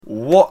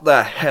What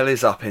the hell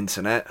is up,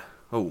 internet?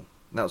 Oh,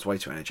 that was way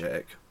too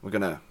energetic.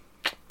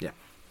 Yeah.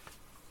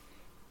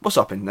 What's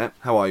up, internet?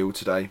 How are you all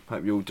today?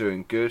 Hope you're all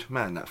doing good.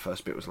 Man, that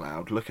first bit was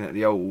loud. Looking at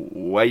the old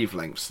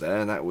wavelengths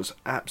there, that was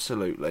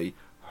absolutely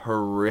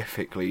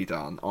horrifically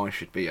done. I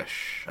should be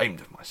ashamed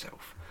of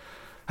myself.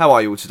 How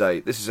are you all today?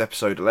 This is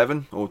episode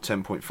 11, or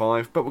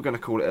 10.5, but we're going to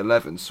call it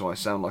 11 so I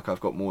sound like I've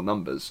got more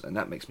numbers, and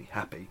that makes me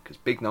happy, because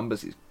big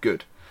numbers is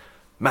good.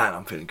 Man,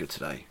 I'm feeling good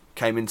today.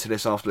 Came into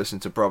this after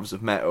listening to Brothers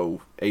of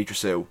Metal,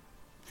 Idrisil.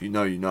 If you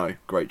know, you know.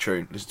 Great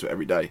tune. Listen to it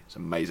every day. It's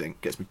amazing.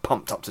 Gets me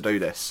pumped up to do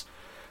this.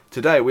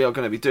 Today we are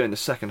going to be doing the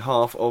second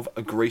half of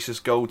Greasus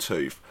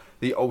Goldtooth,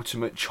 the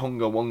ultimate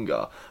chonga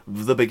wonga,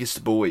 the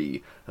biggest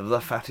boy,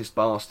 the fattest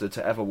bastard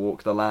to ever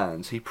walk the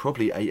lands. He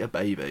probably ate a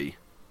baby.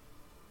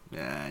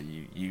 Yeah,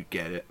 you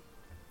get it.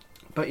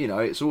 But you know,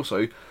 it's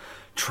also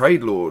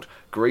Trade Lord,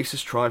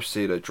 Greasus Tribe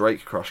Stealer,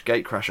 Drake Crush,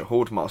 Gatecrasher,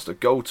 Horde Master,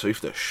 Goldtooth,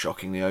 the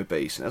shockingly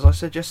obese. And as I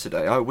said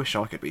yesterday, I wish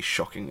I could be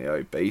shockingly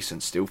obese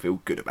and still feel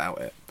good about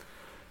it.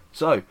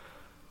 So,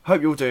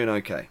 hope you're doing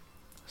okay.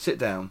 Sit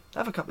down,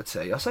 have a cup of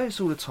tea. I say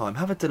this all the time,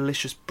 have a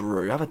delicious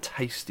brew, have a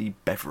tasty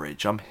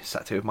beverage. I'm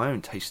sat here with my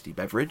own tasty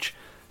beverage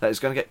that is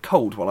going to get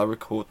cold while I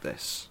record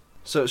this.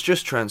 So it's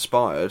just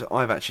transpired,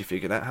 I've actually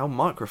figured out how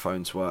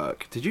microphones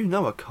work. Did you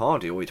know a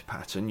cardioid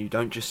pattern, you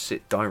don't just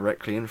sit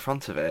directly in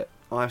front of it?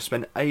 I've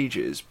spent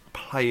ages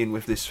playing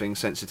with this thing's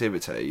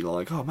sensitivity,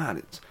 like, oh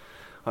man,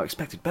 I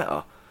expected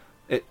better.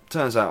 It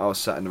turns out I was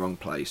sat in the wrong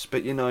place,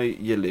 but you know,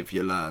 you live,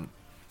 you learn.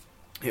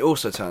 It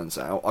also turns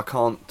out I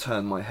can't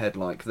turn my head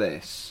like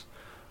this,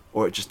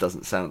 or it just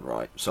doesn't sound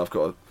right. So I've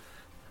got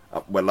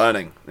to... we're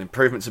learning.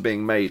 Improvements are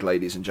being made,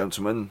 ladies and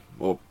gentlemen,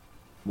 or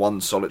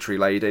one solitary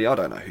lady. I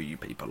don't know who you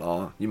people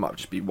are. You might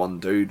just be one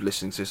dude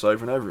listening to this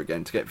over and over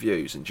again to get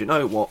views. And do you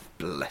know what?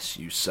 Bless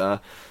you, sir.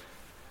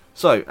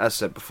 So, as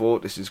said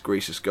before, this is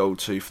Greasus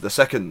Goldtooth the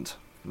second.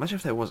 Imagine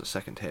if there was a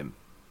second him.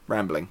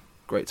 Rambling.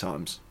 Great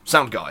times.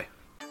 Sound guy.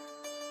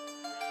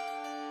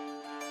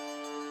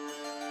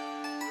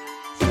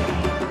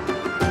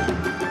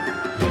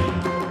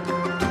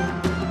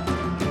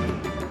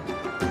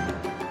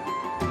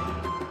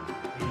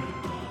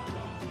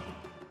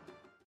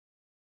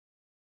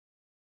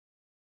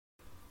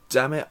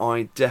 Damn it,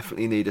 I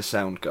definitely need a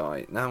sound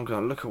guy. Now I'm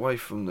going to look away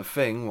from the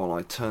thing while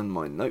I turn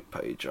my note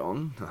page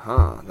on.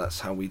 Aha,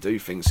 that's how we do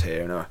things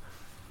here in a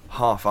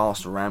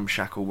half-arsed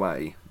ramshackle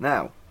way.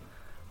 Now,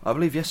 I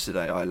believe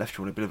yesterday I left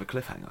you on a bit of a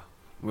cliffhanger.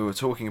 We were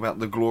talking about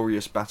the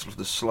glorious Battle of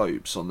the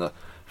Slopes on the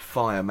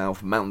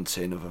Firemouth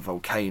Mountain of a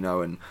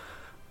volcano and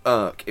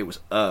Urk. It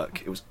was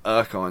Urk. It was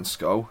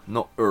Urk-Iron-Skull,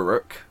 not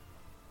Uruk.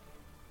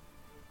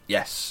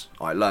 Yes,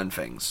 I learn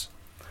things.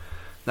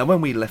 Now,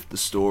 when we left the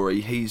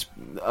story,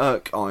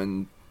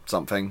 Iron-Skull,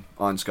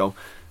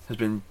 has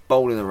been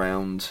bowling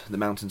around the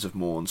Mountains of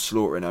Morn,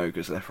 slaughtering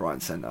ogres left, right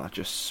and centre,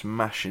 just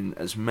smashing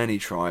as many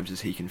tribes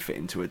as he can fit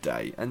into a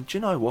day. And do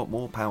you know what?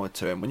 More power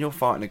to him. When you're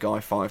fighting a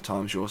guy 5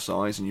 times your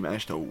size and you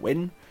manage to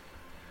win,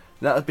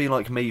 that would be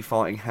like me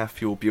fighting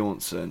Hafthor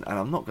Bjornsson, and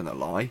I'm not going to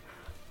lie,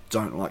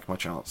 don't like my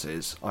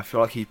chances. I feel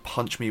like he'd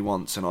punch me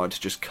once and I'd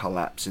just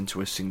collapse into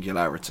a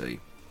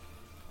singularity.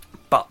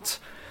 But...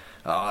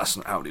 that's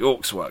not how the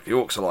orcs work. The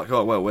orcs are like,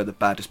 oh well, we're the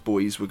baddest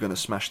boys, we're going to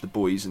smash the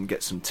boys and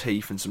get some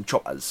teeth and some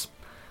choppers.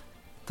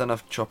 Don't know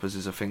if choppers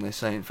is a thing they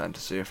say in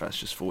fantasy, or if that's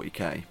just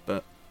 40k,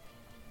 but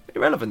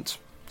irrelevant.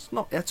 It's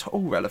not at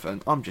all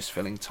relevant, I'm just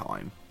filling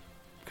time.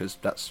 Because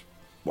that's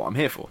what I'm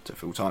here for, to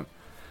fill time.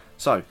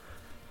 So,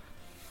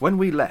 when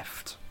we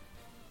left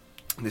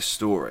this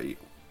story,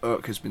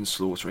 Urk has been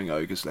slaughtering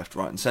ogres left,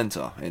 right and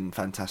centre in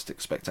fantastic,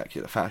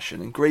 spectacular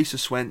fashion, and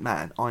Greasus went,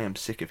 man, I am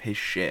sick of his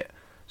shit.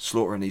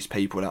 Slaughtering these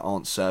people that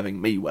aren't serving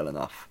me well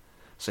enough.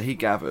 So he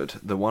gathered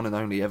the one and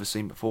only ever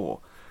seen before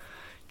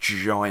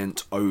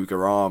giant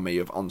ogre army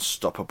of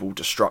unstoppable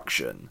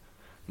destruction.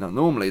 Now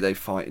normally they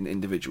fight in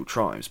individual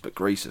tribes, but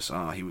Greasus,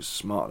 he was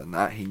smarter than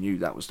that. He knew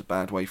that was the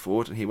bad way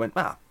forward, and he went,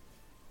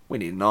 we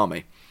need an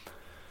army.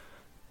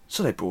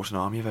 So they brought an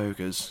army of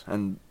ogres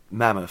and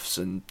mammoths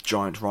and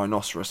giant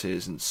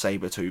rhinoceroses and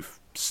saber-tooth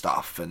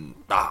stuff and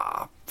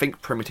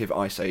think primitive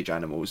Ice Age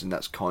animals, and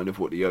that's kind of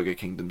what the Ogre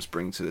Kingdoms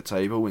bring to the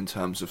table in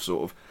terms of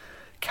sort of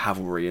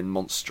cavalry and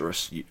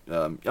monstrous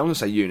I'm going to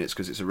say units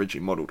because it's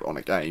originally modelled on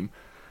a game.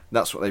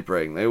 That's what they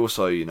bring. They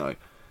also, you know,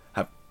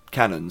 have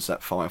cannons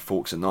that fire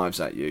forks and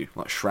knives at you,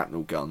 like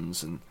shrapnel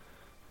guns, and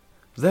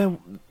their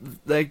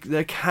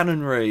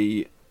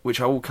cannonry, which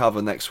I will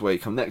cover next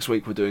week. Next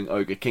week we're doing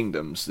Ogre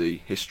Kingdoms,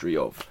 the history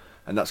of,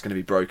 and that's going to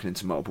be broken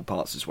into multiple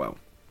parts as well.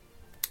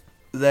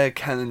 Their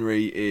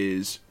cannonry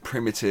is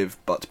primitive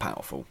but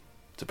powerful,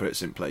 to put it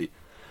simply.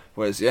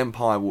 Whereas the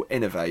Empire will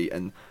innovate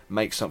and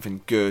make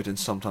something good, and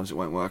sometimes it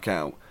won't work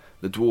out.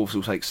 The Dwarves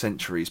will take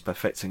centuries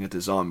perfecting a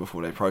design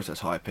before they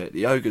prototype it.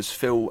 The Ogres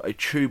fill a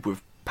tube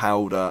with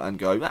powder and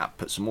go,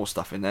 put some more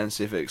stuff in there and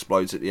see if it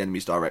explodes at the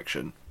enemy's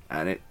direction.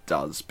 And it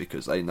does,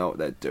 because they know what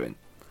they're doing.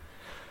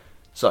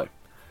 So,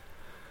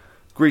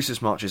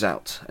 Greasus marches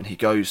out, and he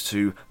goes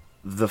to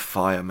the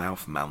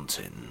Firemouth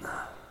Mountain,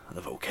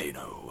 the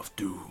volcano of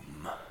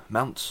doom.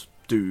 Mount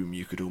doom,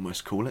 you could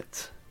almost call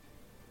it.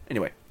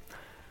 Anyway,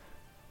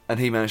 and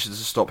he manages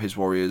to stop his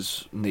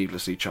warriors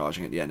needlessly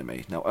charging at the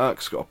enemy. Now,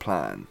 Urk's got a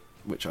plan,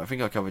 which I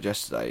think I covered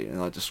yesterday,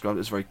 and I described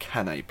it as a very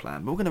Cannae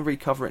plan, but we're going to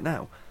recover it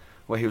now,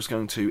 where he was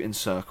going to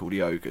encircle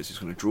the ogres. He's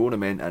going to draw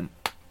them in and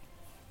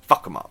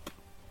fuck them up.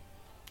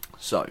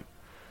 So,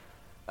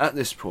 at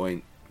this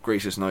point,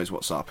 Greasus knows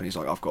what's up, and he's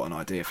like, I've got an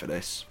idea for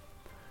this.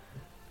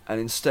 And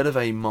instead of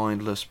a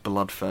mindless,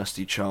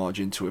 bloodthirsty charge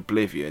into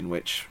oblivion,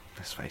 which,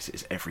 let's face it,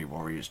 is every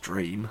warrior's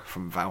dream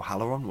from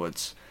Valhalla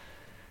onwards,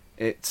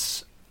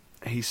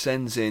 he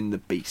sends in the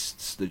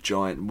beasts, the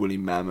giant woolly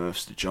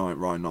mammoths, the giant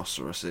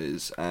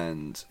rhinoceroses,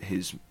 and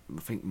his,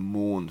 I think,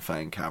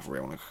 Mournfang cavalry,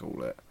 I want to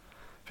call it.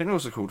 I think they're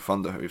also called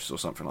Thunderhoofs or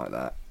something like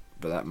that,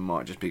 but that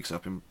might just be because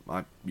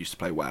I used to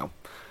play WoW.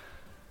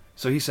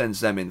 So he sends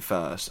them in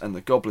first, and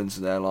the goblins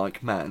are there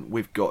like, man,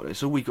 we've got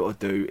this. All we got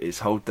to do is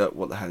hold that,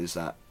 what the hell is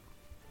that?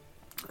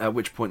 At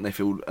which point they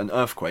feel an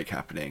earthquake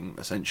happening,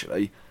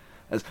 essentially,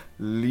 as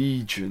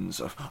legions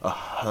of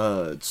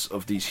herds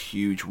of these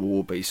huge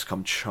war beasts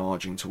come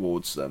charging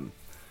towards them.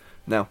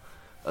 Now,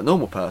 a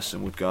normal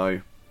person would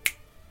go,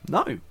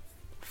 no,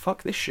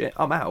 fuck this shit,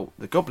 I'm out.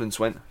 The goblins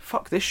went,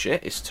 fuck this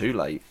shit, it's too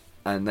late.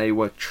 And they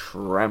were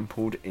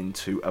trampled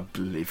into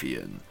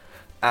oblivion.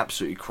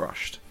 Absolutely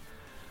crushed.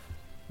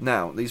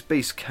 Now, these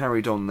beasts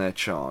carried on their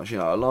charge. You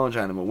know, a large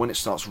animal, when it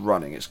starts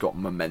running, it's got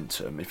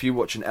momentum. If you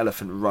watch an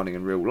elephant running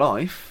in real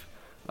life,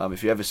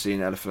 if you ever see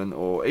an elephant,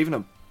 or even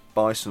a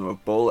bison or a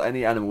bull,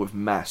 any animal with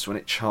mass, when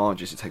it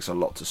charges, it takes a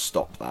lot to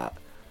stop that.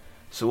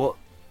 So what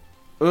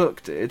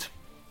Urk did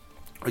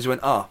is he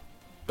went,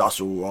 that's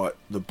alright,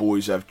 the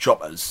boys have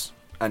choppers.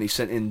 And he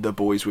sent in the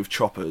boys with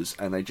choppers,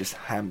 and they just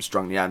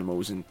hamstrung the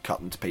animals and cut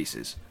them to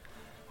pieces.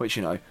 Which,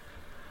 you know,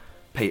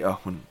 Peter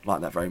wouldn't like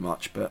that very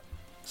much, but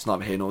it's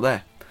neither here nor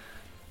there.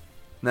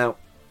 Now,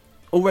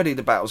 already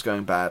the battle's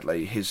going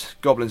badly. His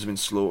goblins have been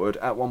slaughtered.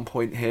 At one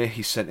point here,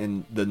 he sent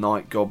in the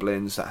night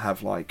goblins that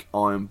have, like,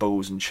 iron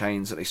balls and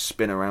chains that they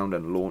spin around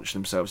and launch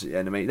themselves at the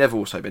enemy. They've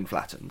also been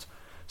flattened.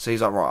 So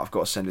he's like, right, I've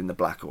got to send in the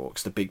black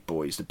orcs, the big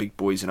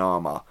boys in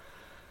armour.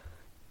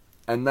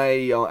 And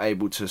they are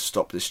able to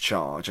stop this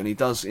charge, and he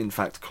does in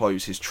fact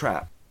close his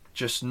trap,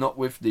 just not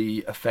with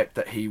the effect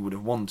that he would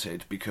have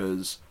wanted,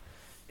 because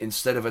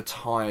instead of a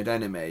tired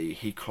enemy,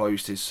 he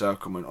closed his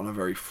circlement on a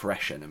very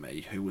fresh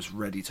enemy who was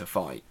ready to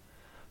fight.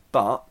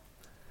 But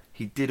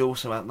he did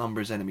also outnumber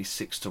his enemy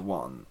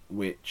 6-1,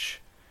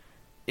 which,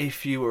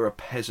 if you were a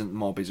peasant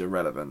mob, is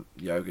irrelevant.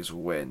 The ogres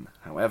will win.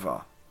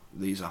 However,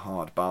 these are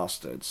hard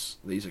bastards.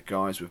 These are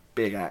guys with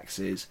big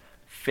axes,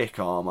 thick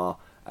armour,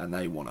 and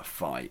they want to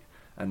fight.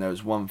 And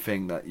there's one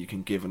thing that you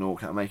can give an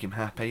orc that'll make him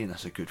happy, and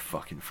that's a good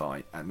fucking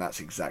fight. And that's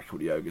exactly what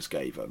the ogres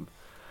gave him.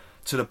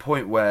 To the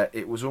point where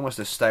it was almost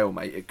a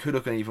stalemate. It could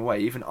have gone either way,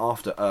 even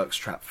after Urk's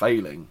trap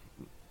failing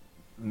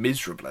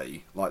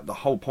miserably. Like, the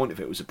whole point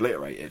of it was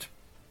obliterated.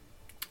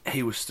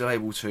 He was still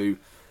able to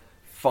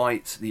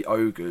fight the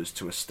ogres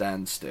to a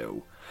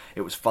standstill.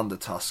 It was Thunder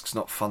Tusks,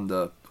 not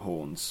Thunder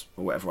Horns,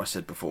 or whatever I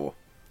said before.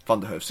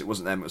 Thunder Hoofs, it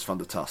wasn't them, it was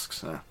Thunder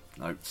Tusks.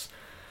 Notes.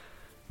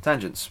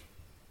 Tangents.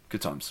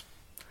 Good times.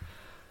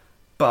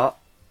 But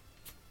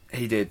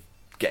he did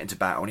get into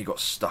battle and he got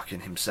stuck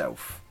in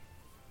himself.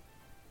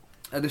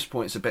 At this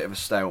point it's a bit of a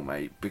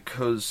stalemate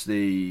because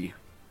there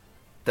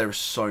are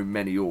so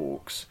many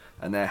orcs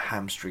and they're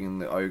hamstringing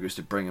the ogres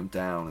to bring them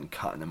down and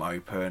cutting them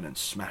open and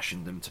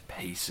smashing them to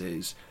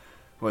pieces.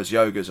 Whereas the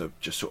ogres are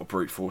just sort of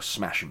brute force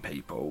smashing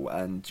people.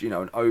 And, you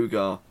know, an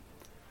ogre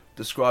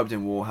described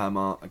in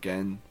Warhammer,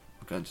 again,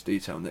 I'll go into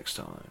detail next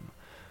time.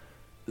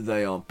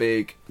 They are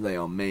big, they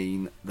are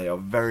mean, they are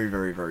very,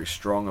 very, very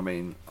strong. I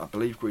mean, I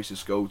believe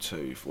Greasus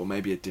Goldtooth, or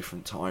maybe a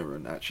different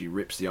tyrant, actually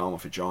rips the arm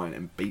off a giant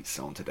and beats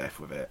someone to death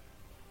with it.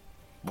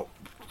 Well,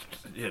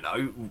 you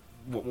know,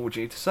 what more do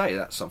you need to say?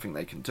 That's something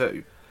they can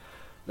do.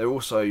 They're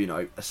also, you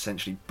know,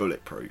 essentially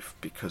bulletproof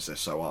because they're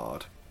so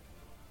hard.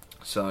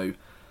 So,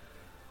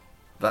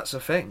 that's a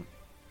thing.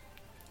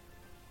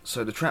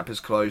 So the trap is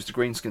closed, the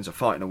greenskins are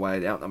fighting away,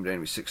 they outnumbered the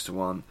enemy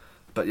 6-1,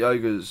 but the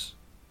ogres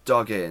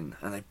dug in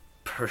and they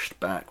pushed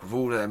back with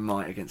all their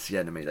might against the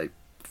enemy. They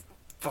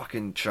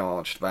fucking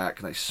charged back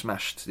and they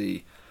smashed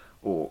the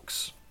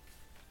orcs.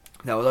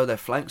 Now, although their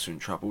flanks were in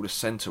trouble, the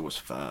centre was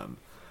firm,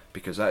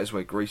 because that is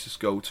where Greasus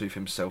Goldtooth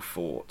himself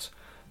fought,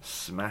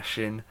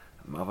 smashing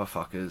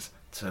motherfuckers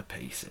to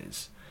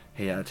pieces.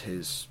 He had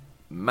his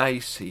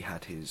mace, he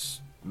had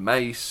his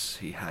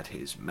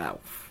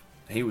mouth.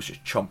 He was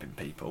just chomping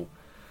people.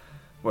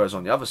 Whereas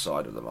on the other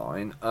side of the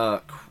line,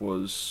 Urk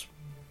was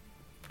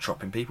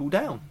chopping people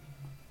down.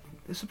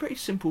 It's a pretty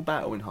simple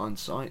battle in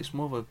hindsight. It's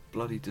more of a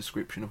bloody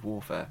description of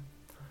warfare.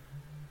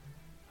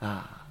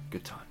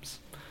 Good times.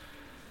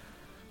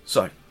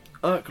 So,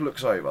 Urk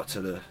looks over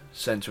to the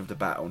centre of the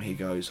battle and he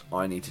goes,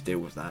 I need to deal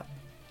with that.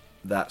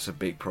 That's a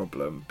big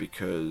problem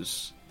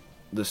because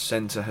the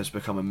centre has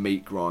become a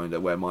meat grinder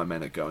where my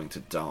men are going to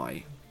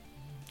die.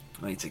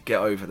 I need to get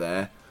over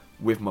there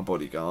with my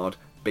bodyguard,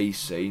 be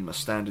seen, my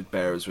standard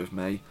bearers with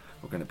me.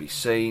 We're going to be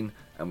seen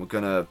and we're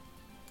going to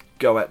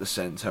go at the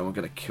centre and we're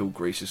going to kill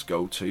Greasus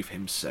Goldtooth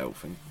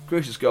himself. And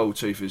Greasus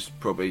Goldtooth is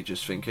probably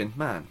just thinking,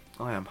 man,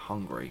 I am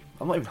hungry.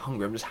 I'm not even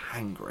hungry, I'm just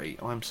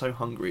hangry. I'm so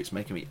hungry it's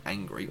making me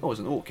angry. Oh, there's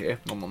an orc here.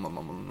 Nom, nom, nom,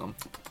 nom, nom, nom.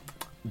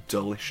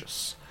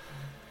 Delicious.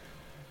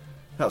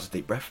 That was a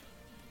deep breath.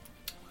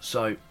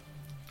 So,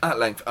 at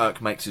length,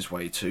 Urk makes his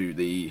way to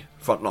the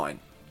front line,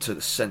 to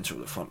the centre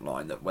of the front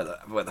line,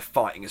 where the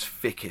fighting is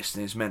thickest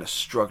and his men are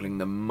struggling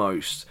the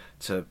most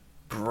to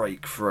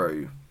break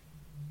through.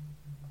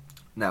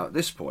 Now, at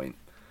this point,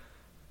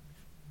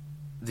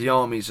 the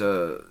armies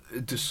are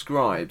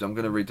described. I'm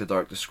going to read the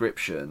direct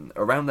description.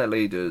 Around their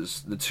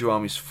leaders, the two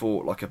armies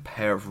fought like a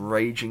pair of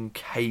raging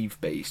cave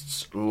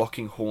beasts,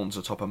 locking horns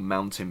atop a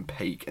mountain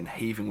peak and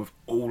heaving with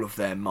all of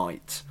their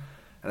might.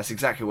 And that's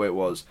exactly what it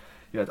was.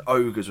 You had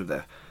ogres with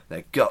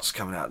their guts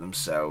coming out of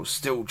themselves,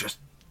 still just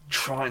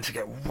trying to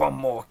get one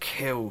more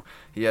kill.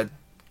 You had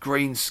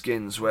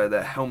greenskins where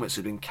their helmets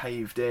had been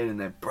caved in and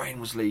their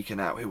brain was leaking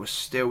out, who were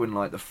still in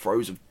like the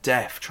throes of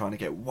death, trying to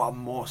get one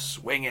more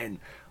swing in.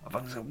 If I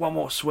can get one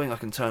more swing, I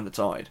can turn the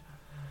tide.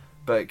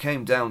 But it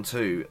came down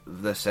to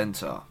the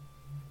centre.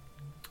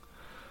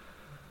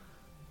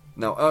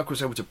 Now, Urk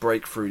was able to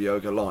break through the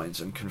ogre lines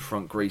and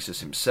confront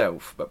Greasus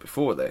himself, but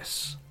before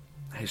this,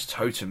 his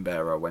totem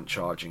bearer went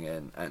charging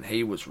in, and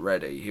he was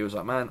ready. He was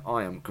like, man,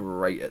 I am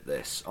great at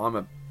this. I'm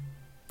a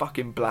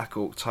fucking Black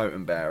Orc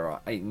totem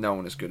bearer. Ain't no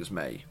one as good as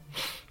me.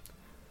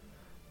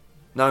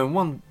 Now, in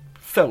one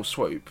fell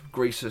swoop,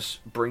 Greasus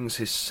brings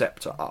his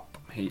sceptre up.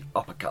 He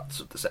uppercuts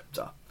with the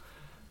sceptre,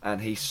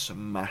 and he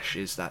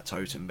smashes that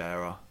totem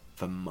bearer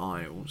for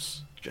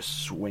miles.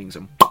 Just swings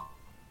him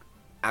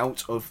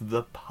out of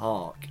the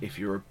park, if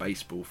you're a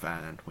baseball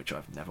fan, which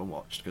I've never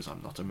watched because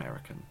I'm not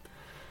American.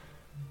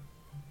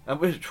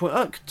 And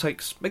Urk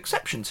takes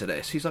exception to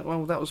this. He's like,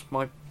 well, that was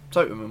my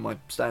totem and my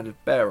standard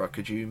bearer.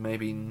 Could you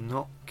maybe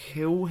not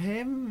kill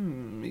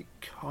him? It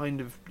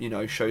kind of,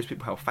 shows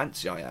people how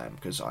fancy I am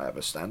because I have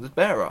a standard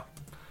bearer.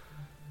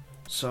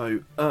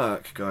 So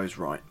Urk goes,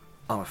 right,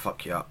 I'm gonna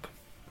fuck you up.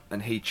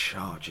 And he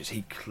charges.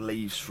 He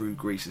cleaves through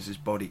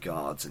Greasus'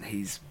 bodyguards and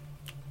he's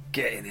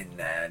getting in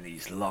there and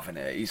he's loving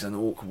it. He's an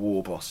orc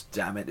war boss,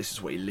 damn it, this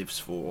is what he lives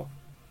for.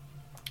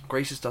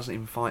 Greasus doesn't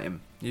even fight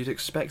him. You'd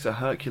expect a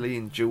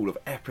Herculean duel of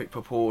epic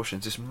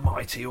proportions, this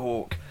mighty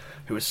orc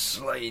who has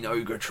slain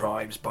ogre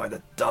tribes by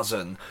the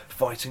dozen,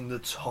 fighting the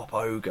top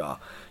ogre.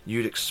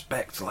 You'd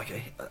expect like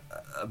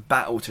a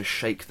battle to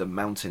shake the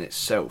mountain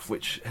itself,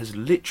 which has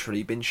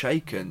literally been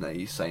shaken.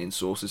 They say in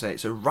sources that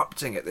it's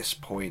erupting at this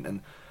point,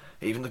 and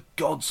even the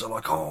gods are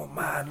like, oh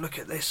man, look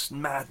at this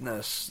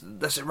madness.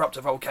 Let's erupt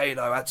a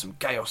volcano, add some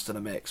chaos to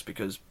the mix,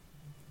 because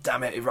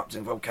damn it,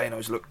 erupting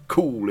volcanoes look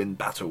cool in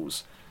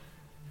battles.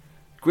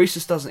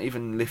 Greasus doesn't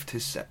even lift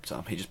his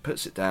sceptre. He just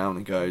puts it down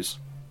and goes,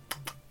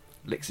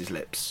 licks his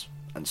lips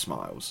and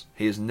smiles.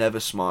 He has never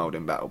smiled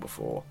in battle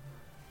before.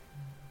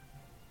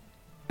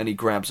 And he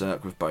grabs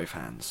Urk with both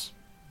hands.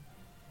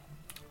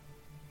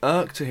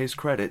 Urk, to his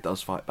credit,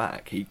 does fight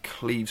back. He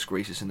cleaves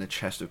Greasus in the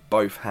chest with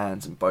both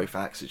hands and both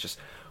axes, just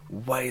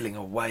wailing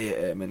away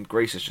at him, and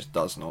Greasus just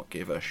does not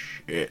give a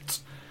shit.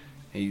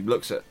 He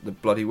looks at the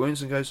bloody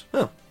wounds and goes,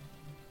 oh,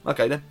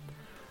 okay then.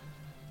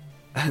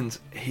 And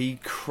he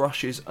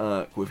crushes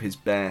Urk with his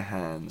bare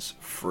hands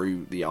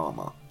through the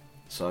armour.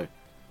 So,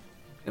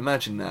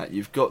 imagine that.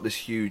 You've got this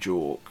huge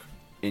orc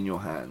in your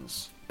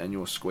hands, and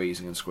you're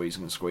squeezing and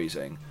squeezing and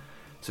squeezing,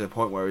 to the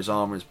point where his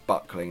armour is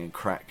buckling and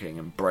cracking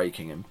and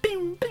breaking and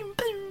bing, bing,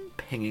 bing,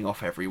 pinging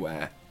off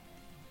everywhere.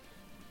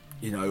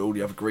 All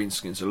the other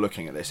greenskins are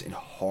looking at this in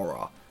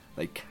horror.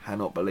 They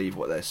cannot believe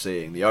what they're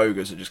seeing. The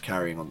ogres are just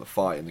carrying on the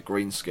fight, and the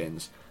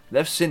greenskins,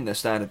 they've seen their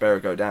standard bearer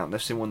go down.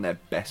 They've seen one of their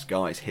best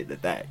guys hit the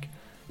deck.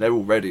 They're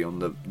already on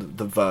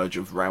the verge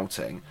of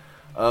routing.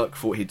 Urk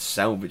thought he'd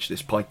salvage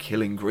this by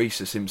killing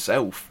Greasus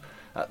himself.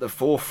 At the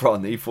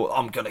forefront, he thought,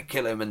 I'm going to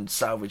kill him and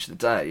salvage the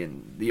day.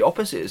 And the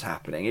opposite is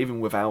happening. Even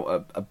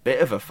without a bit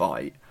of a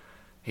fight,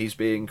 he's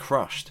being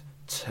crushed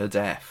to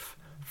death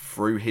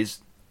through his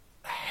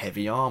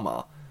heavy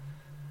armour.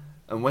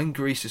 And when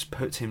Greasus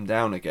puts him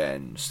down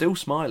again, still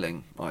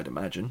smiling, I'd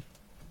imagine,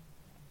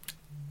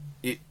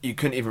 you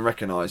couldn't even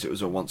recognise it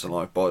was a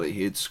once-alive body.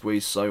 He had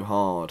squeezed so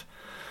hard.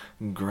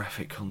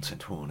 Graphic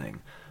content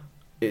warning.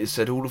 It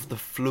said all of the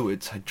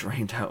fluids had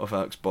drained out of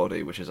Urk's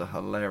body, which is a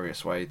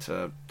hilarious way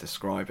to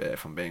describe it,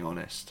 if I'm being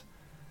honest.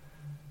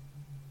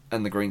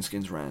 And the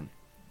greenskins ran.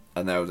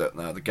 And now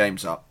the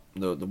game's up.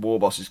 The war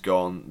boss is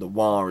gone. The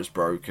war is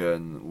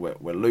broken.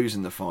 We're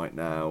losing the fight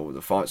now.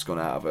 The fight's gone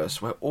out of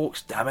us. We're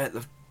orcs, damn it.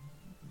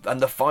 And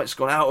the fight's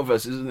gone out of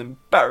us. It's an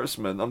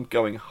embarrassment. I'm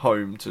going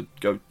home to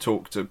go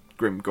talk to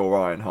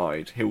Grimgor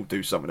Ironhide. He'll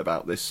do something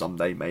about this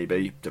someday,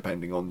 maybe,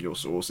 depending on your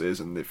sources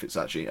and if it's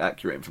actually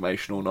accurate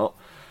information or not.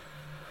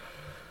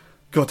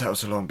 God, that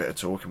was a long bit of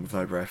talking with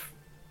no breath.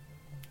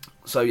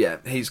 So yeah,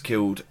 he's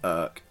killed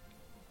Urk.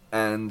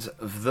 And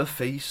the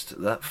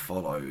feast that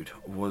followed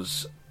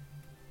was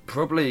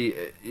probably,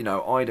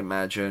 I'd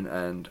imagine,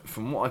 and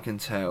from what I can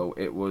tell,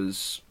 it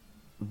was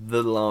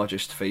the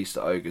largest feast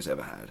that Ogre's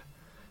ever had.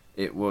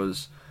 It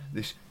was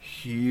this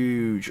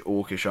huge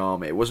orcish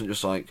army. It wasn't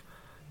just like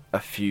a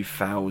few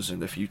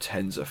thousand, a few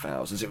tens of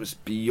thousands. It was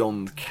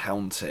beyond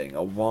counting.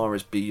 A war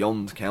is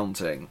beyond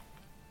counting.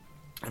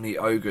 And the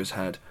ogres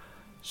had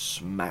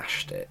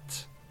smashed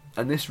it.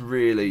 And this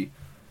really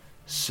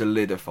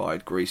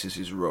solidified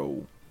Greasus'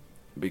 rule,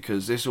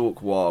 because this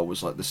Orc war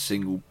was like the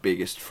single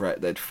biggest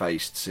threat they'd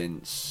faced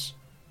since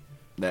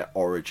their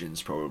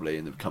origins, probably,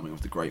 in the coming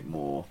of the Great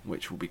Moor,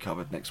 which will be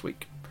covered next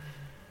week.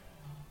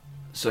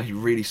 So he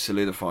really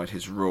solidified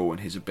his rule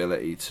and his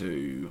ability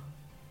to...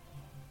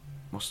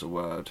 what's the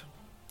word?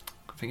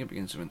 I think it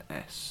begins with an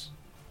S.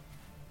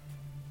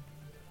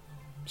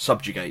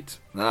 Subjugate.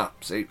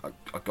 See,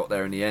 I got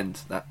there in the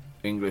end. That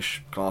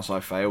English class I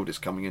failed is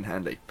coming in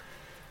handy.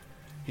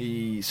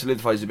 He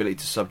solidified his ability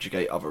to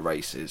subjugate other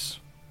races.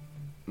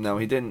 Now,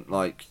 he didn't,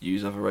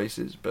 use other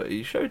races, but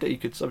he showed that he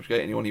could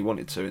subjugate anyone he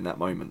wanted to in that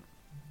moment.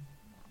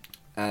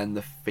 And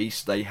the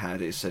feast they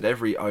had, it said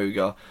every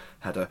ogre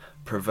had a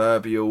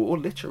proverbial, or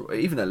literal,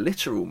 even a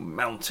literal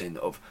mountain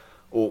of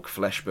orc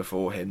flesh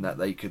before him that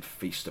they could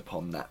feast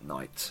upon that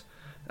night.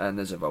 And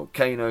there's a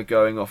volcano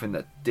going off in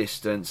the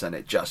distance, and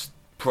it just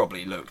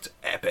probably looked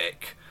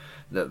epic.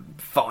 The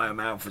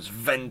Firemouth was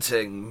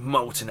venting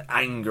molten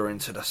anger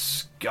into the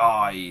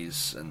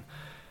skies, and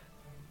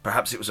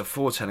perhaps it was a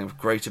foretelling of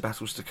greater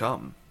battles to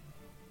come.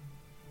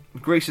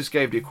 Greasus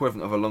gave the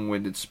equivalent of a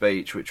long-winded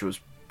speech, which was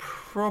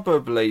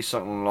probably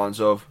something along the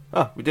lines of,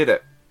 we did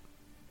it.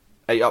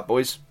 8 up,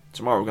 boys.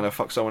 Tomorrow we're going to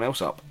fuck someone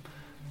else up.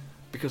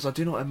 Because I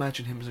do not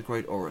imagine him as a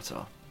great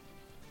orator.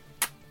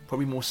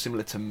 Probably more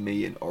similar to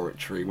me in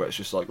oratory, where it's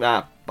just like,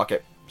 fuck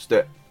it, let's do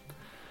it.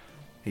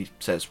 He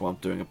says while I'm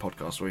doing a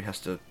podcast where he has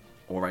to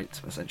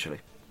orate, essentially.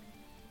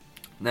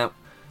 Now,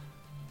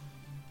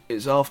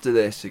 it's after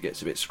this it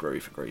gets a bit screwy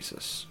for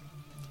Greasus.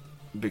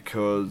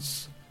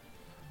 Because,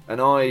 and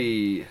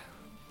I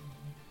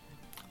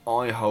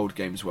hold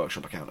Games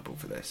Workshop accountable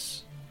for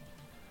this.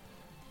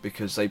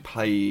 Because they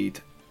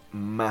played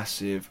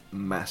massive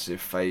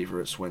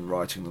favourites when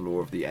writing the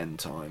lore of the end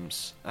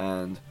times.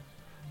 And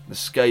the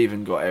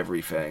Skaven got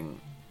everything.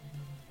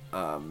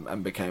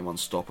 And became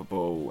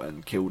unstoppable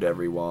and killed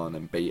everyone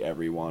and beat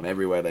everyone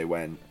everywhere they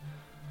went.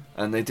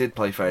 And they did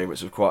play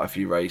favourites of quite a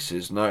few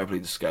races, notably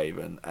the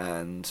Skaven,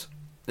 and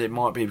it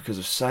might be because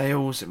of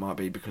sales, it might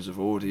be because of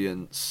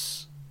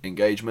audience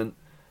engagement,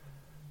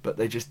 but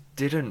they just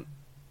didn't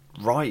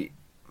write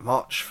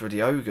much for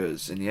the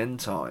ogres in the end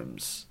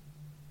times.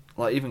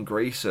 Like, even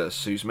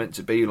Greasus, who's meant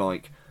to be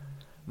like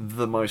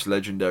the most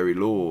legendary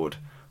lord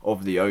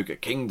of the ogre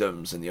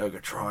kingdoms and the ogre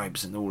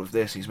tribes and all of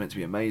this, he's meant to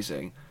be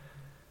amazing.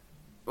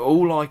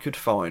 All I could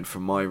find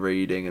from my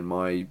reading and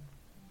my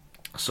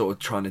sort of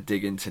trying to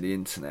dig into the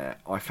internet,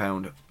 I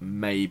found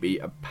maybe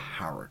a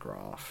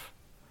paragraph.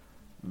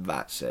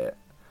 That's it.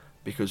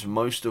 Because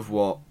most of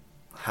what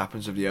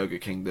happens with the Ogre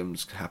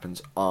Kingdoms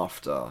happens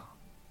after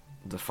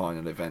the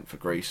final event for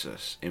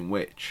Greasus, in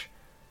which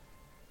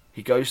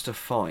he goes to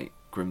fight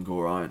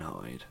Grimgor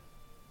Ironhide,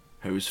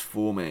 who is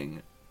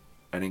forming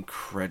an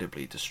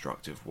incredibly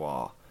destructive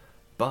war.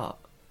 But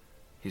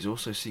he's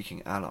also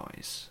seeking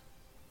allies.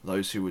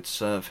 Those who would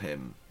serve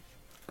him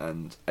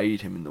and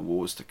aid him in the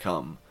wars to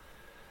come.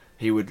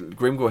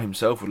 Grimgor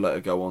himself would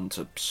later go on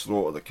to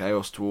slaughter the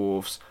Chaos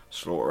Dwarfs,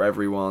 slaughter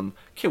everyone,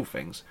 kill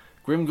things.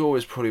 Grimgor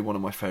is probably one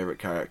of my favourite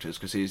characters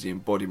because he is the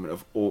embodiment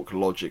of orc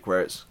logic,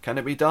 where it's, can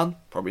it be done?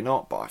 Probably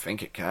not, but I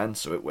think it can,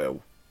 so it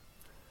will.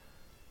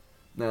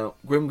 Now,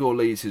 Grimgor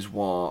leads his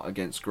war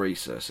against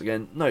Greasus.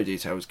 Again, no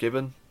details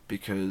given,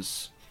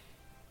 because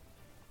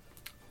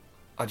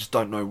I just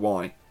don't know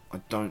why.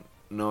 I don't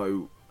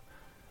know.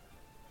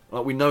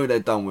 Like, we know they're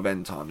done with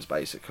end times,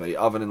 basically,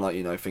 other than,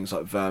 things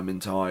like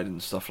Vermintide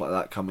and stuff like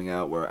that coming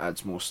out where it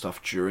adds more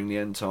stuff during the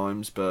end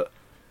times, but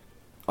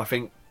I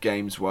think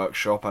Games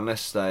Workshop,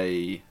 unless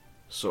they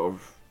sort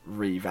of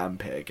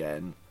revamp it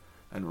again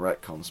and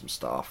retcon some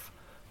stuff,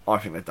 I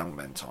think they're done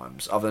with end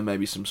times, other than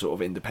maybe some sort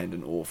of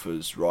independent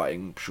authors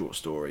writing short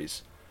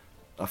stories.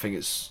 I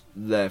think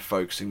they're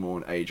focusing more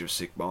on Age of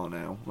Sigmar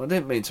now. I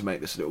didn't mean to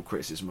make this a little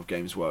criticism of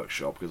Games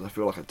Workshop, because I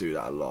feel like I do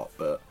that a lot,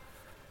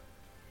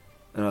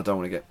 and I don't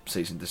want to get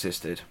cease and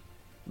desisted.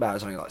 But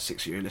there's only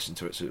 6 of you who listen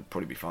to it, so it'll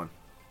probably be fine.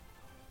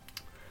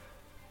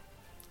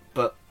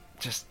 But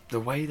just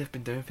the way they've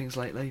been doing things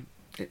lately,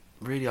 it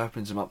really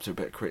opens them up to a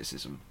bit of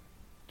criticism.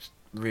 Just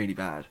really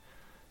bad.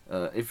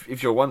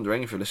 If you're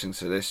wondering, if you're listening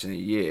to this in a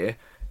year,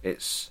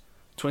 it's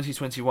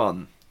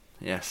 2021.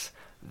 Yes,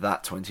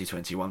 that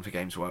 2021 for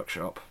Games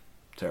Workshop.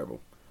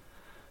 Terrible.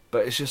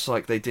 But it's just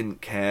like they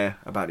didn't care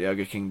about the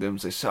Ogre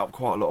Kingdoms. They set up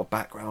quite a lot of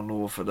background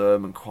lore for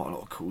them and quite a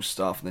lot of cool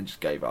stuff, and then just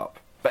gave up.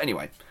 But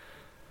anyway,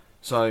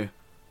 so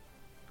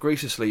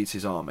Greasus leads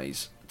his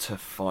armies to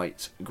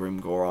fight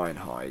Grimgor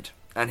Ironhide,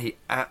 and he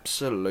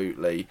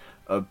absolutely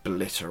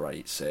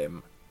obliterates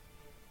him.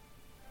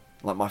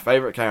 Like, my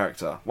favourite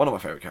character, one of my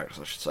favourite characters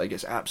I should say,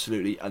 gets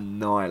absolutely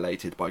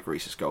annihilated by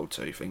Greasus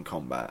Goldtooth in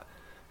combat.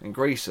 And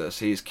Greasus,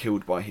 he is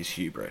killed by his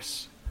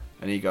hubris.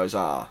 And he goes,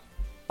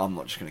 I'm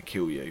not just going to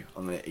kill you,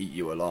 I'm going to eat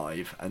you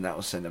alive, and that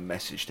will send a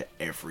message to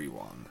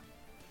everyone.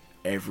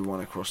 everyone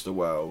across the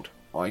world.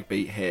 I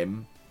beat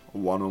him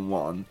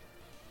 1-on-1,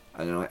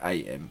 and then I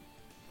ate him.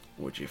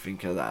 What do you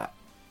think of that?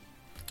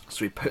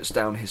 So he puts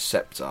down his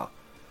scepter,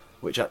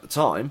 which at the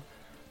time,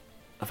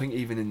 I think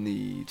even in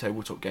the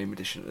Tabletop Game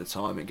Edition at the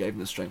time, it gave him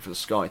the strength of the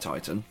Sky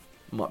Titan.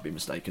 Might be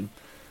mistaken.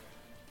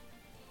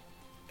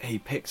 He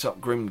picks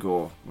up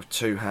Grimgor with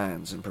 2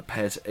 hands and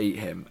prepared to eat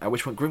him, at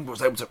which point Grimgor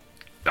was able to...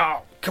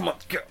 Oh, come on,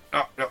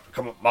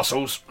 come on,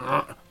 muscles.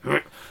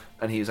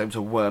 And he is able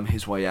to worm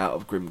his way out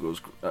of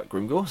Grace's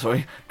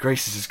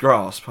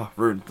grasp. Oh,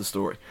 ruined the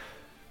story.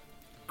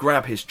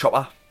 Grab his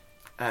chopper,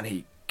 and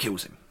he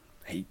kills him.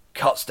 He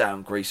cuts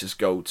down Grace's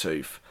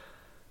Goldtooth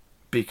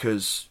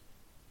because,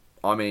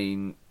 I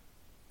mean,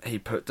 he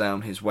put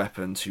down his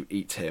weapon to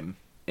eat him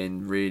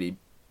in really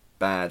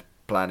bad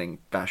planning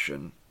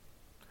fashion.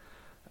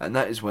 And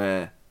that is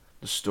where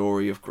the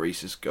story of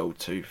Grace's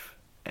Goldtooth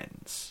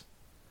ends.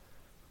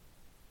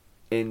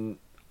 In,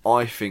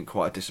 I think,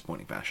 quite a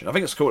disappointing fashion. I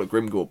think it's cool that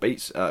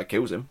Grimgor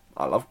kills him.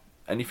 I love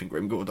anything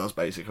Grimgor does,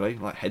 basically,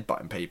 like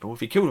headbutting people. If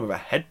he killed him with a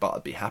headbutt,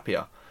 I'd be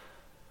happier.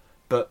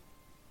 But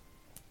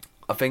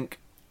I think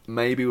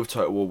maybe with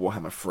Total War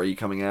Warhammer 3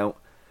 coming out,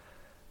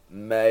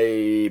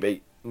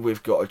 maybe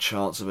we've got a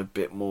chance of a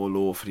bit more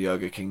lore for the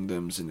Ogre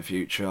Kingdoms in the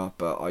future,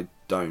 but I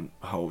don't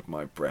hold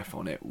my breath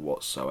on it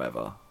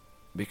whatsoever.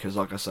 Because,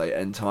 like I say,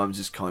 End Times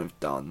is kind of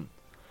done.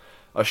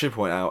 I should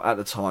point out, at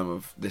the time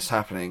of this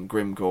happening,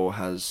 Grimgor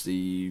has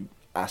the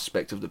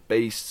aspect of the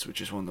beasts,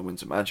 which is one of the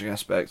Winds of Magic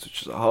aspects,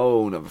 which is a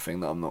whole other thing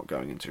that I'm not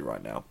going into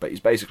right now. But he's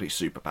basically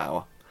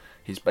superpower.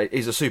 He's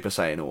a Super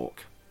Saiyan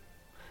Orc.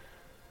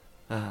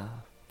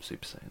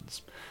 Super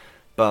Saiyans.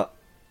 But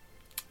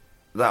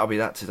that'll be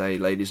that today,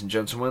 ladies and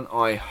gentlemen.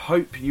 I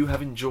hope you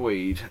have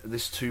enjoyed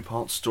this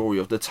 2-part story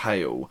of the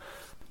tale.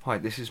 Hi,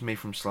 this is me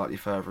from slightly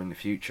further in the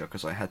future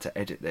because I had to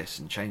edit this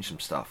and change some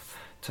stuff.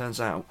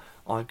 Turns out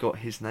I got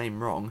his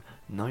name wrong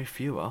no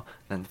fewer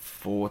than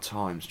 4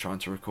 times trying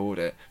to record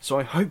it. So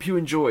I hope you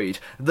enjoyed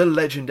the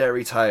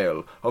legendary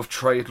tale of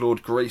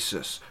Tradelord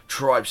Graces,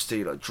 Tribe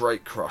Stealer,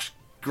 Drake Crush,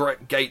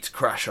 Gate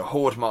Crasher,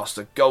 Horde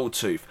Master,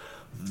 Goldtooth,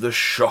 the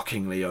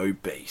shockingly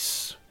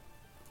obese.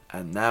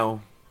 And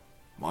now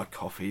my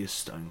coffee is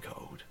stone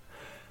cold.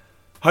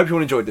 Hope you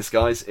all enjoyed this,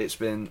 guys.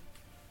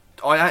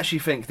 I actually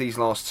think these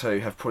last 2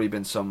 have probably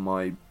been some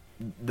of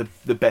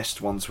the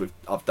best ones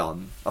I've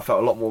done. I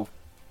felt a lot more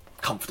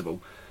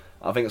comfortable.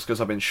 I think it's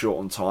because I've been short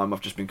on time.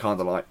 I've just been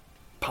kind of like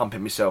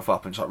pumping myself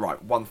up and just like,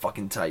 right, one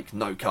fucking take,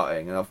 no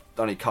cutting, and I've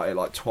only cut it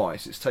like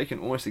twice. It's taken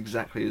almost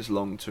exactly as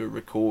long to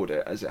record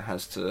it as it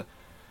has to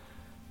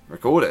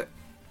record it.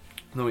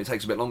 Normally it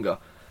takes a bit longer.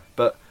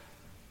 But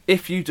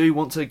if you do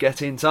want to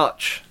get in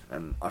touch,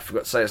 and I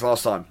forgot to say this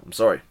last time, I'm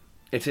sorry,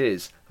 it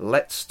is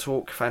Let's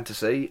Talk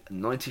Fantasy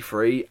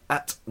 93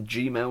 at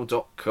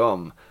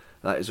gmail.com.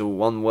 That is all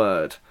one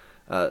word.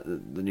 The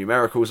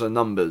numericals are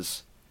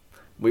numbers.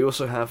 We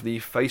also have the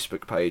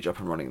Facebook page up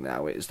and running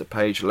now. It is the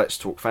page Let's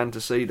Talk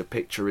Fantasy. The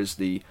picture is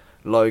the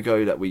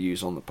logo that we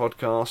use on the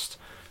podcast.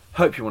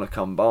 Hope you want to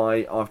come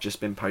by. I've just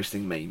been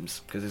posting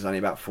memes because there's only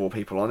about 4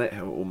 people on it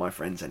who are all my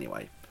friends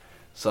anyway.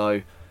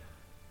 So,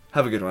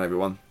 have a good one,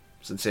 everyone.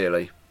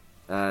 Sincerely.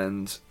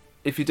 And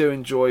if you do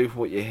enjoy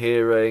what you're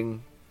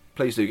hearing,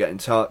 please do get in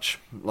touch.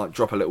 Like,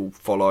 drop a little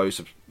follow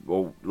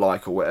or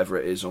like or whatever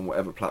it is on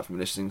whatever platform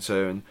you're listening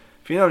to. And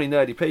if you know any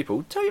nerdy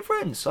people, tell your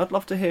friends. I'd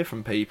love to hear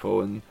from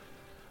people. And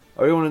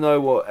I really want to know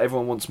what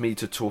everyone wants me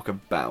to talk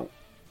about.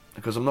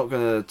 Because I'm not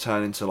going to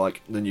turn into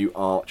like the new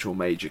Arch or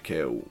Major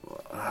Kill.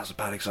 That's a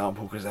bad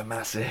example because they're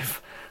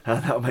massive.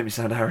 And that will make me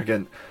sound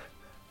arrogant.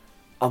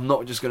 I'm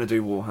not just going to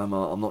do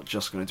Warhammer. I'm not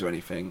just going to do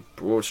anything.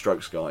 Broad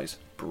strokes, guys.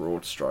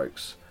 Broad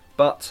strokes.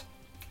 But,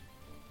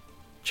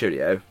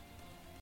 cheerio.